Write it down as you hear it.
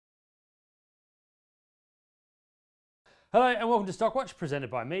Hello and welcome to Stockwatch, presented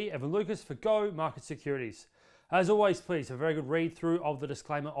by me, Evan Lucas, for Go Market Securities. As always, please have a very good read through of the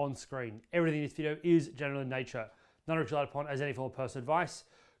disclaimer on screen. Everything in this video is general in nature, none are relied upon as any form of personal advice.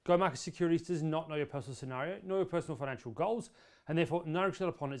 Go Market Securities does not know your personal scenario, nor your personal financial goals, and therefore none are relied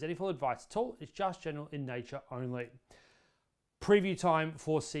upon as any form of advice at all. It's just general in nature only. Preview time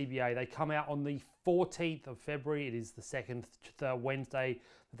for CBA. They come out on the 14th of February. It is the second Wednesday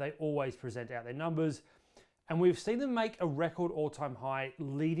that they always present out their numbers. And we've seen them make a record all-time high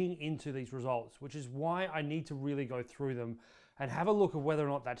leading into these results, which is why I need to really go through them and have a look at whether or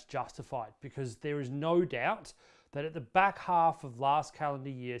not that's justified, because there is no doubt that at the back half of last calendar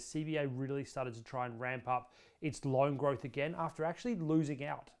year, CBA really started to try and ramp up its loan growth again after actually losing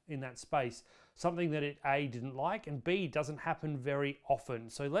out in that space, something that it A, didn't like, and B, doesn't happen very often.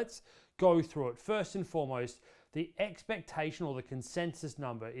 So let's go through it. First and foremost, the expectation or the consensus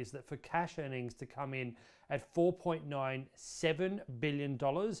number is that for cash earnings to come in at $4.97 billion,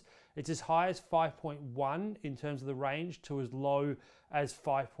 it's as high as 5.1 in terms of the range to as low as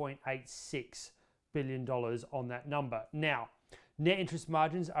 $5.86 billion on that number. Now, net interest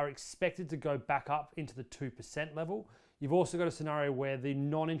margins are expected to go back up into the 2% level. You've also got a scenario where the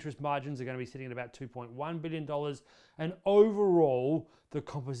non-interest margins are going to be sitting at about $2.1 billion. And overall, the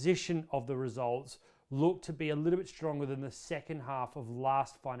composition of the results look to be a little bit stronger than the second half of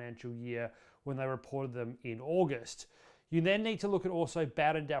last financial year when they reported them in August. You then need to look at also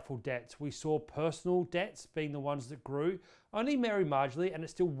bad and doubtful debts. We saw personal debts being the ones that grew, only very marginally, and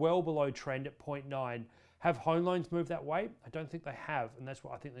it's still well below trend at 0.9. Have home loans moved that way? I don't think they have, and that's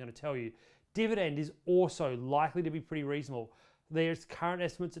what I think they're going to tell you. Dividend is also likely to be pretty reasonable. There's current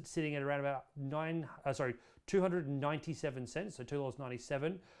estimates it's sitting at around about 297 cents, so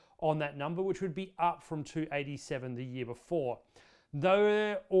 $2.97 on that number, which would be up from 287 the year before.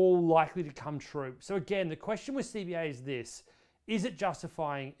 They're all likely to come true. So again, the question with CBA is this: is it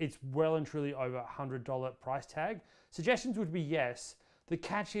justifying its well and truly over $100 price tag? Suggestions would be yes. The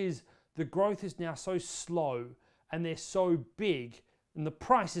catch is the growth is now so slow and they're so big and the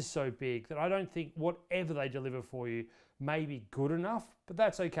price is so big that I don't think whatever they deliver for you may be good enough, but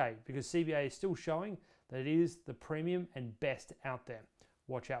that's okay because CBA is still showing that it is the premium and best out there.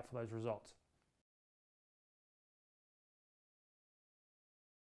 Watch out for those results.